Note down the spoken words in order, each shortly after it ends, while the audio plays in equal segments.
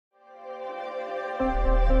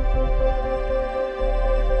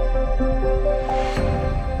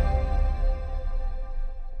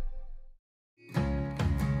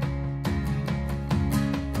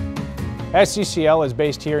SCCL is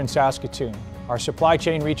based here in Saskatoon. Our supply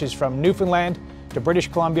chain reaches from Newfoundland to British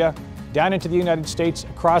Columbia, down into the United States,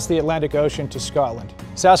 across the Atlantic Ocean to Scotland.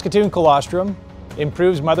 Saskatoon Colostrum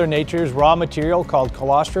improves Mother Nature's raw material called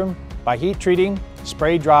colostrum by heat treating,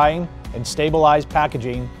 spray drying, and stabilized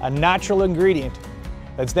packaging, a natural ingredient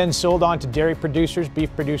that's then sold on to dairy producers, beef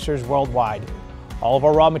producers worldwide. All of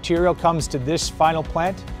our raw material comes to this final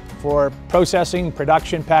plant for processing,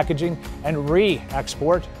 production, packaging, and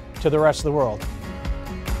re-export to the rest of the world.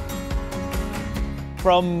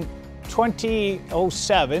 From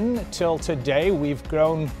 2007 till today, we've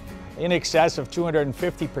grown in excess of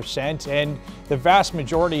 250%, and the vast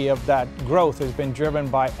majority of that growth has been driven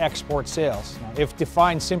by export sales. Now, if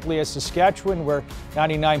defined simply as Saskatchewan, we're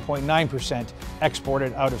 99.9%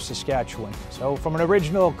 exported out of Saskatchewan. So from an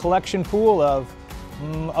original collection pool of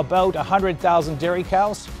about 100,000 dairy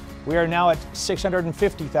cows, we are now at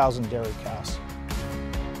 650,000 dairy cows.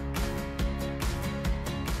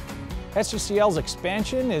 SCCL's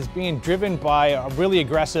expansion is being driven by a really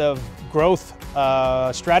aggressive growth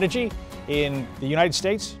strategy in the United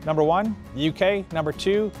States, number 1, the UK, number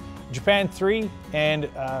 2, Japan 3, and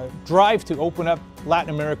drive to open up Latin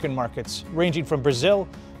American markets, ranging from Brazil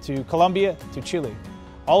to Colombia to Chile.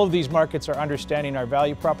 All of these markets are understanding our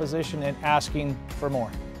value proposition and asking for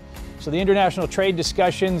more. So the international trade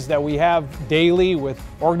discussions that we have daily with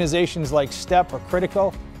organizations like STEP are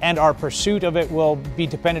critical, and our pursuit of it will be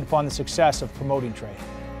dependent upon the success of promoting trade.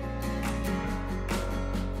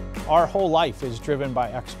 Our whole life is driven by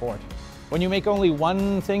export. When you make only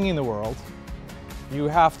one thing in the world, you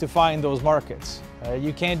have to find those markets.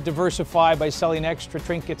 You can't diversify by selling extra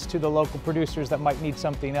trinkets to the local producers that might need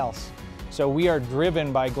something else. So we are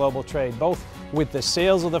driven by global trade, both with the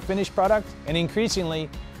sales of the finished product and increasingly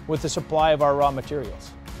with the supply of our raw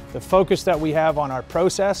materials. The focus that we have on our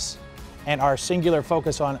process and our singular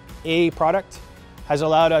focus on a product has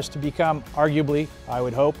allowed us to become, arguably, I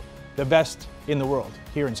would hope, the best in the world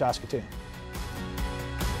here in Saskatoon.